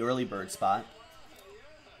 John with the early bird spot.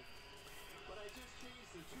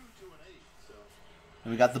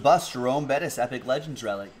 And we got the bust, Jerome Bettis, Epic Legends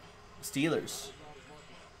relic. Steelers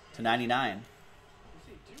to 99.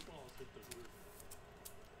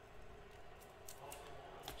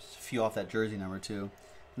 Just a few off that jersey number too.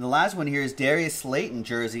 And the last one here is Darius Slayton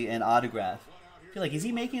jersey and autograph. I feel like, is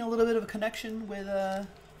he making a little bit of a connection with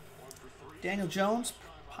Daniel Jones?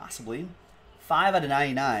 Possibly. 5 out of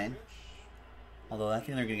 99. Although I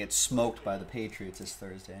think they're going to get smoked by the Patriots this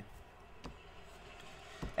Thursday.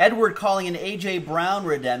 Edward calling an A.J. Brown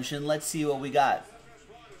redemption. Let's see what we got.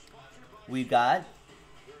 We've got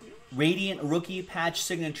Radiant Rookie Patch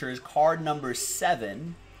Signatures, card number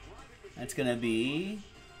 7. That's going to be...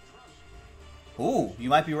 Ooh, you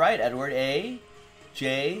might be right, Edward.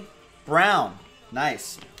 A.J. Brown.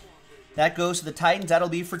 Nice. That goes to the Titans. That'll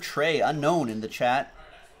be for Trey, unknown in the chat.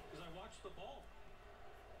 I watched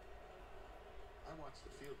the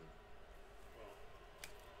fielding.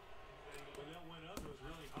 When that went up, it was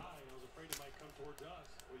really high. I was afraid it might come towards us.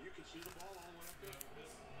 Well, you could see the ball all the way up there.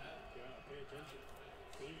 Yeah, pay attention.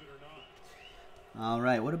 Believe it or not. All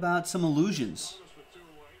right, what about some illusions? With 2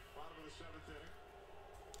 away, bottom of the 7th inning.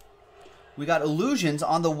 We got illusions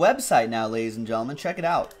on the website now, ladies and gentlemen. Check it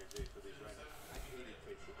out.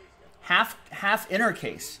 Half inner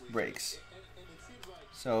case breaks,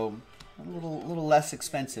 so a little less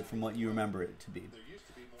expensive from what you remember it to be.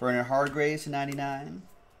 Vernon Hargreaves to 99.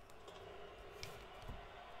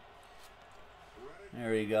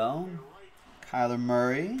 There we go. Kyler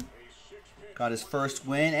Murray got his first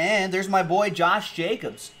win, and there's my boy Josh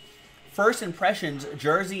Jacobs. First impressions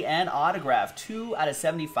jersey and autograph, 2 out of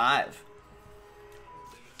 75.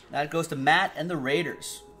 That goes to Matt and the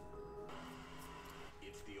Raiders.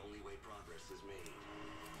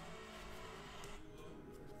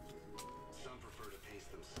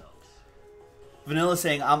 Vanilla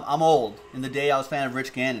saying, I'm old. In the day I was a fan of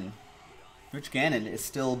Rich Gannon. Rich Gannon is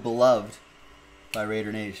still beloved by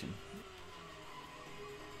Raider Nation.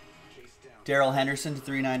 Darrell Henderson to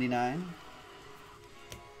 399.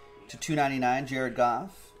 To 299, Jared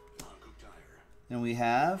Goff. Then we've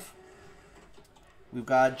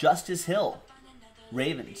got Justice Hill,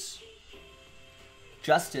 Ravens.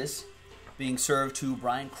 Justice being served to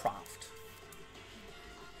Brian Croft.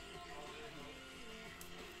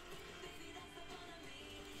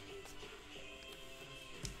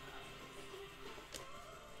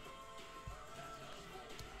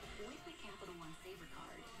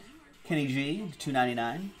 Kenny G,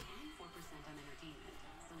 $2.99.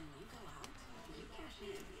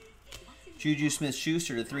 Juju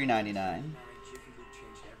Smith-Schuster to $3.99.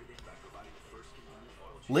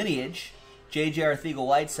 Lineage, J.J.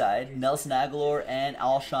 Arcega-Whiteside, Nelson Aguilar, and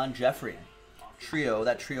Alshon Jeffrey.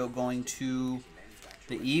 That trio going to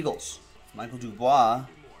the Eagles. Michael Dubois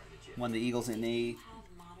won the Eagles in a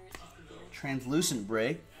translucent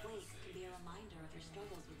break.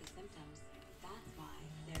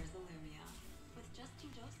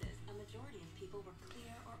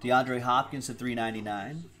 DeAndre Hopkins to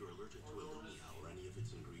 $3.99.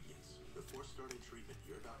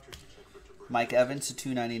 Mike Evans to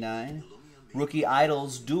 $2.99. Rookie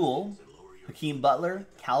Idols duel. Hakeem Butler,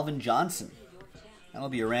 Calvin Johnson. That'll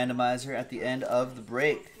be a randomizer at the end of the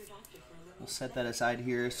break. We'll set that aside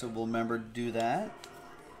here so we'll remember to do that.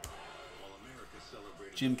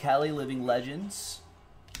 Jim Kelly, Living Legends.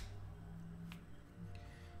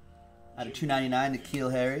 Out of $2.99,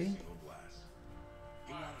 N'Keal Harry.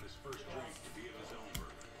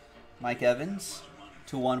 Mike Evans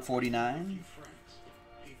to $149.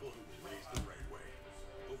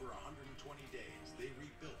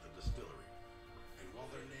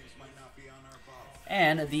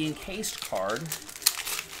 And the encased card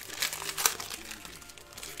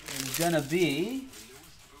is gonna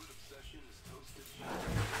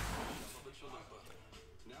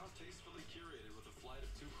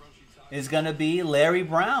be Larry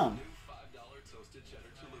Brown.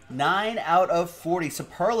 9 out of 40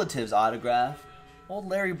 superlatives autograph. Old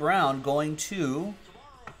Larry Brown going to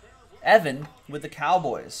Evan with the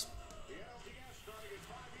Cowboys.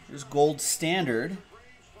 There's gold standard.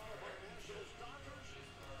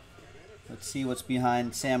 Let's see what's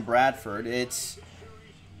behind Sam Bradford. It's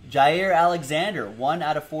Jair Alexander,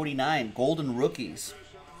 1/49, Golden Rookies.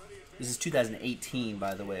 This is 2018,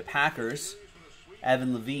 by the way. Packers,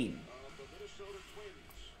 Evan Levine.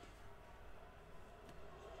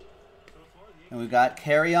 And we've got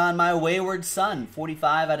Carry On My Wayward Son,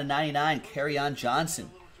 45/99, Carry On Johnson.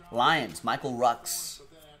 Lions, Michael Rux.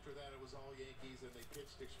 But then after that, it was all Yankees, and they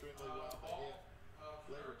pitched extremely well. They hit.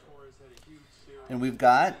 Gleyber Torres had a huge series. And we've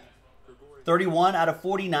got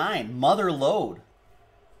 31/49, Mother Lode.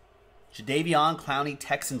 Jadeveon Clowney,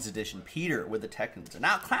 Texans edition. Peter with the Texans. And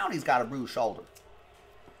now Clowney's got a bruised shoulder.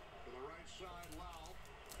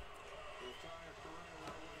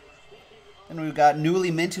 And we've got newly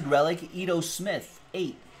minted relic, Ito Smith,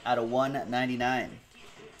 8/199.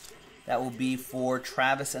 That will be for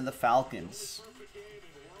Travis and the Falcons.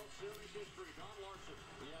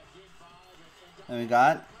 And we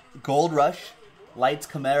got Gold Rush, Lights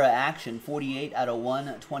Camera Action,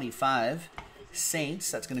 48/125. Saints,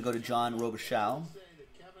 that's going to go to John Robichaux.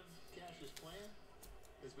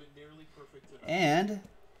 And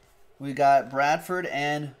we got Bradford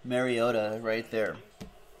and Mariota right there.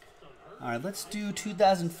 All right, let's do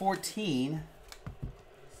 2014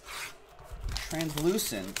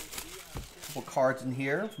 translucent. A couple cards in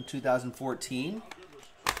here from 2014.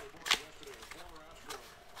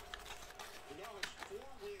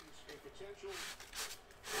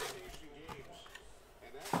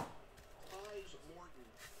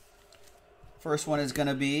 First one is going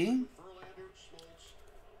to be,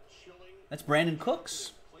 that's Brandon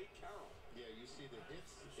Cooks.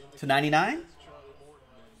 /99?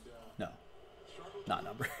 No, not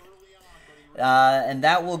numbered. And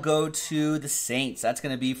that will go to the Saints. That's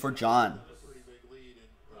going to be for John.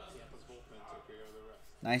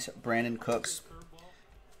 Nice Brandon Cooks.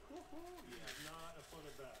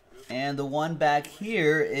 And the one back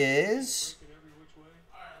here is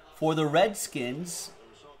for the Redskins.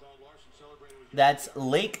 That's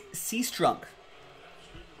Lake Seastrunk.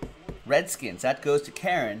 Redskins. That goes to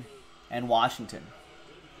Karen and Washington.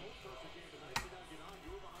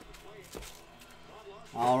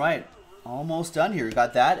 All right. Almost done here. We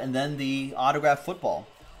got that. And then the autographed football.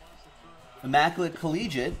 Immaculate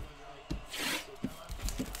Collegiate.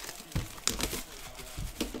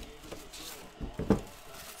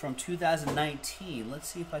 From 2019. Let's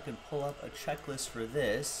see if I can pull up a checklist for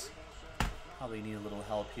this. Probably need a little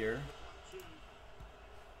help here.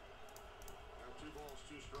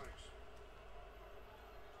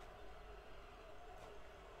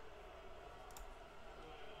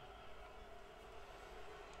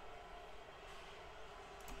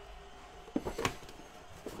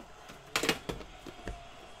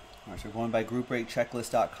 So we're going by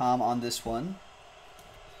groupbreakchecklist.com on this one.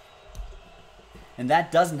 And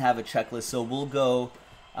that doesn't have a checklist, so we'll go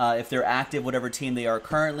if they're active, whatever team they are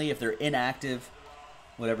currently. If they're inactive,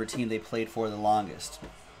 whatever team they played for the longest.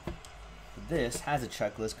 But this has a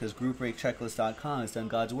checklist because groupbreakchecklist.com has done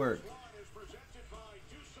God's work.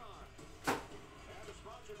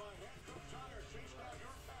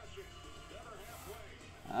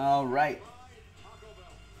 All right.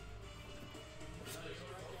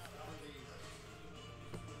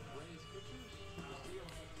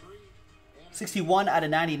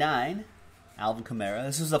 61/99, Alvin Kamara.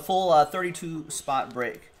 This is a full 32 spot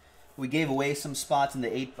break. We gave away some spots in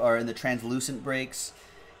the translucent breaks,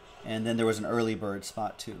 and then there was an early bird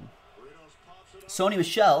spot too. Sony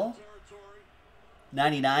Michel,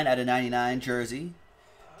 99/99 jersey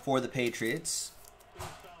for the Patriots.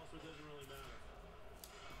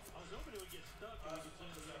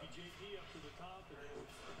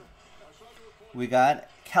 We got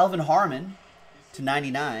Kelvin Harmon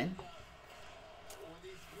 /99.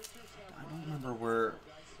 I don't remember where.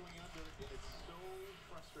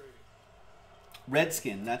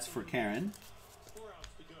 Redskin, that's for Karen. 4 outs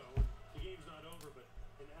to go. The game's not over, but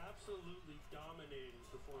an absolutely dominating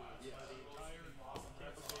performance by the entire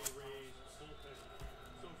Tampa Bay Rays bullpen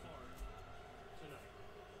so far tonight.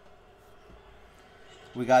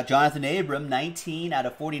 We got Jonathan Abram,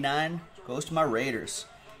 19/49. Goes to my Raiders.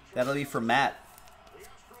 That'll be for Matt. The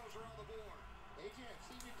Astros are on the board. AJ, I've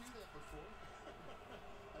seen you do that before.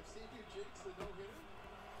 I've seen you jinx the no-hitter.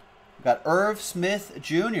 We got Irv Smith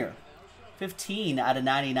Jr.,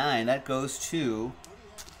 15/99. That goes to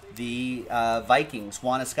the Vikings.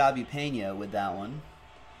 Juanescabi Pena with that one.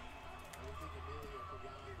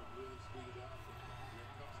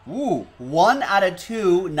 Ooh,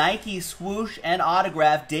 1/2 Nike swoosh and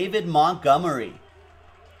autograph David Montgomery.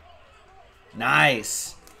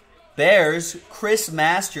 Nice. Bears, Chris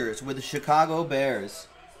Masters with the Chicago Bears.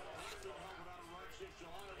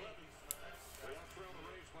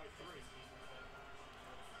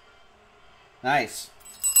 Nice.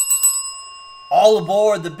 All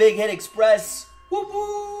aboard the Big Hit Express. Whoop,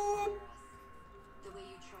 whoop.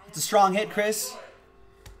 It's a strong hit, Chris.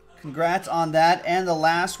 Congrats on that. And the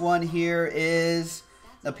last one here is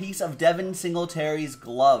a piece of Devin Singletary's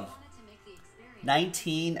glove.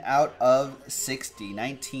 19 out of 60.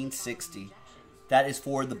 1960. That is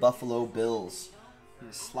for the Buffalo Bills.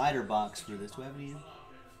 A slider box for this. Do I have any?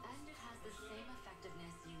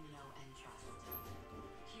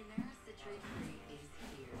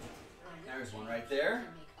 There's one right there.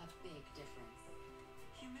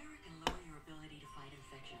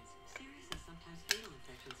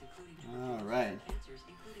 All right.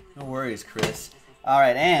 No worries, Chris. All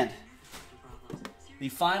right, and the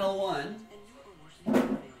final one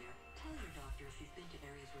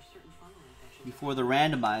before the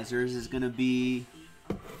randomizers is going to be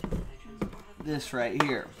this right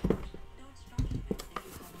here.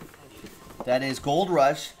 That is Gold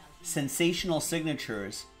Rush Sensational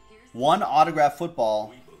Signatures. 1 autograph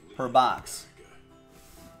football per box.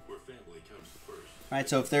 All right,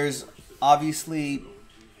 so if there's obviously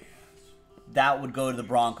that would go to the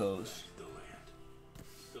Broncos,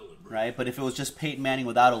 right? But if it was just Peyton Manning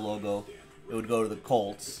without a logo, it would go to the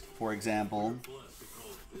Colts, for example.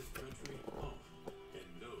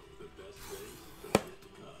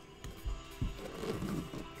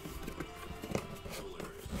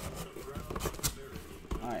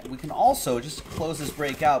 All right, we can also, just to close this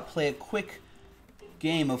break out, play a quick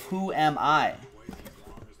game of Who Am I?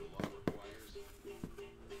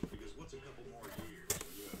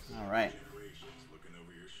 All right.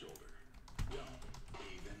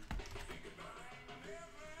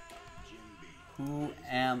 Who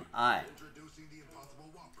am I?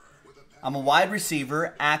 I'm a wide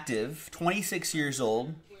receiver, active, 26 years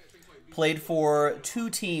old, played for 2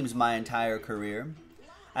 teams my entire career.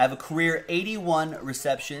 I have a career 81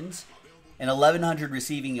 receptions and 1,100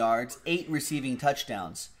 receiving yards, 8 receiving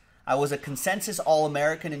touchdowns. I was a consensus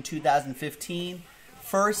All-American in 2015,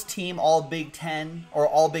 first team All-Big 10 or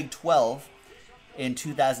All-Big 12 in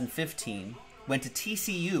 2015. Went to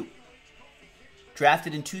TCU.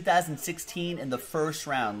 Drafted in 2016 in the first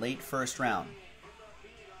round, late first round.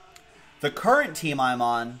 The current team I'm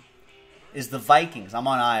on is the Vikings. I'm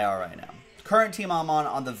on IR right now. The current team I'm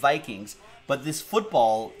on the Vikings, but this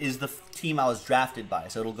football is the team I was drafted by,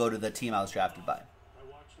 so it'll go to the team I was drafted by. I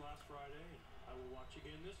watched last Friday. I will watch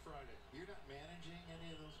again this Friday. You're not managing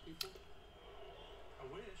any of those people?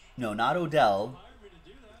 I wish. No, not Odell. Hired me to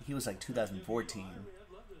do that. He was like 2014.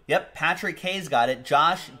 I'd love to. Yep, Patrick Hayes got it.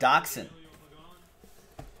 Josh Doxson.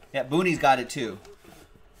 Yeah, Booney's got it too.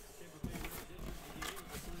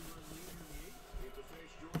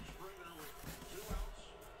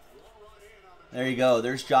 There you go.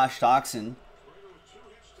 There's Josh Doxson.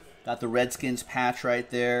 Got the Redskins patch right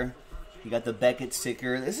there. You got the Beckett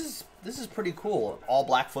sticker. This is pretty cool. All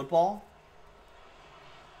black football.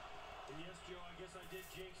 And yes, Joe, I guess I did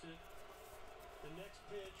jinx it. The next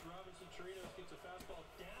pitch, Robinson Chirinos gets a fastball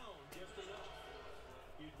down just enough.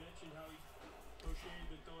 You'd mentioned how O'Shea had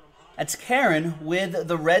been throwing him high. That's Karen with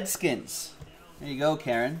the Redskins. There you go,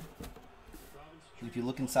 Karen. If you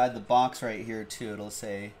look inside the box right here too, it'll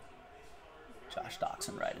say Josh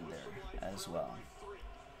Doxson right in there as well.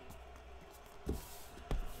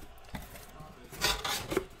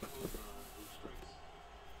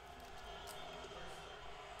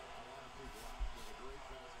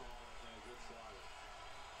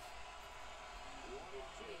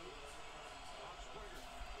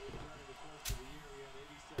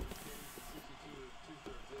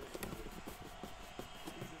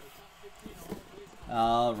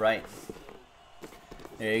 All right.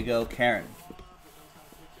 There you go, Karen.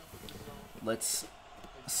 Let's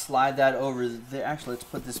slide that over there. Actually, let's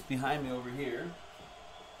put this behind me over here.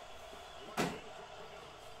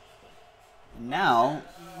 And now,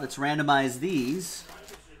 let's randomize these.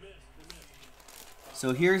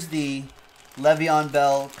 So here's the Le'Veon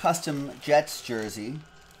Bell Custom Jets jersey.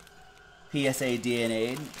 PSA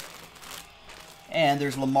DNA. And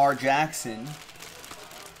there's Lamar Jackson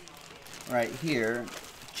right here.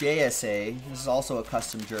 JSA. This is also a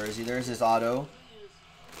custom jersey. There's his auto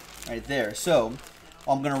right there. So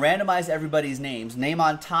I'm going to randomize everybody's names. Name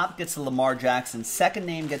on top gets to Lamar Jackson. Second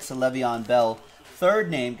name gets to Le'Veon Bell. Third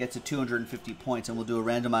name gets to 250 points. And we'll do a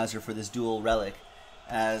randomizer for this dual relic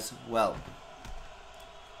as well.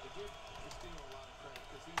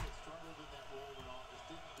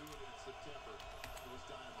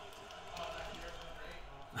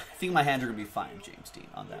 I think my hands are going to be fine, James Dean,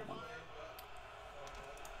 on that one.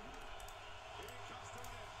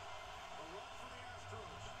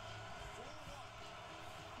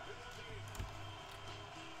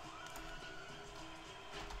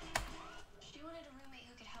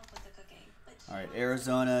 All right,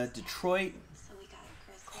 Arizona, Detroit,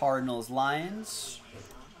 Cardinals, Lions.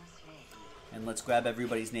 And let's grab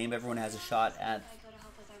everybody's name. Everyone has a shot at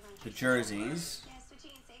the jerseys.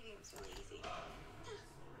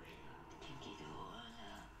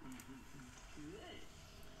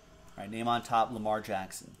 All right, name on top, Lamar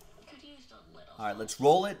Jackson. All right, let's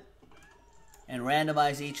roll it and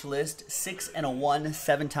randomize each list. 6 and a 1,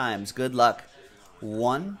 7 times. Good luck.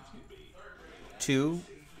 1, 2,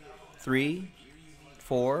 3,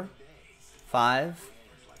 4, 5,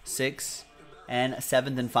 6, and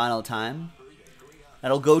 7th and final time.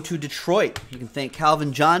 That'll go to Detroit. You can thank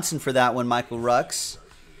Calvin Johnson for that one, Michael Rux.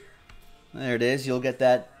 There it is. You'll get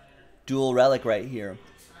that dual relic right here.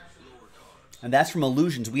 And that's from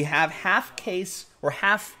Illusions. We have half case or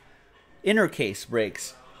half inner case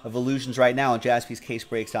breaks of Illusions right now on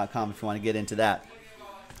JASPY'sCaseBreaks.com if you want to get into that.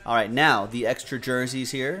 All right, now the extra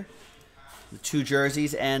jerseys here. The 2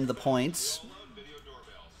 jerseys and the points.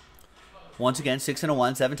 Once again, 6 and a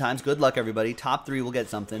 1, 7 times. Good luck, everybody. Top 3 will get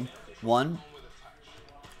something. 1,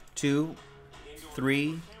 2,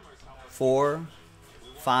 3, 4,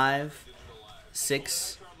 5,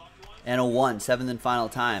 6, and a 1. 7th and final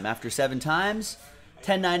time. After 7 times,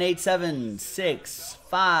 10, 9, 8, 7, 6,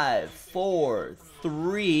 5, 4,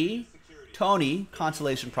 3. Tony,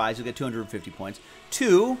 consolation prize, you'll get 250 points.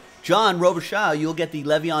 2, John Robichaud, you'll get the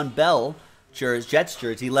Le'Veon Bell Jets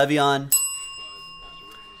jersey. Le'Veon.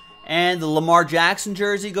 And the Lamar Jackson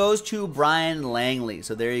jersey goes to Brian Langley.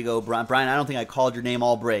 So there you go, Brian. I don't think I called your name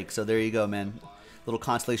all break. So there you go, man. Little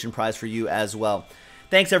consolation prize for you as well.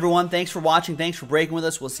 Thanks, everyone. Thanks for watching. Thanks for breaking with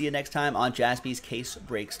us. We'll see you next time on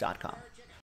JASPY'sCaseBreaks.com.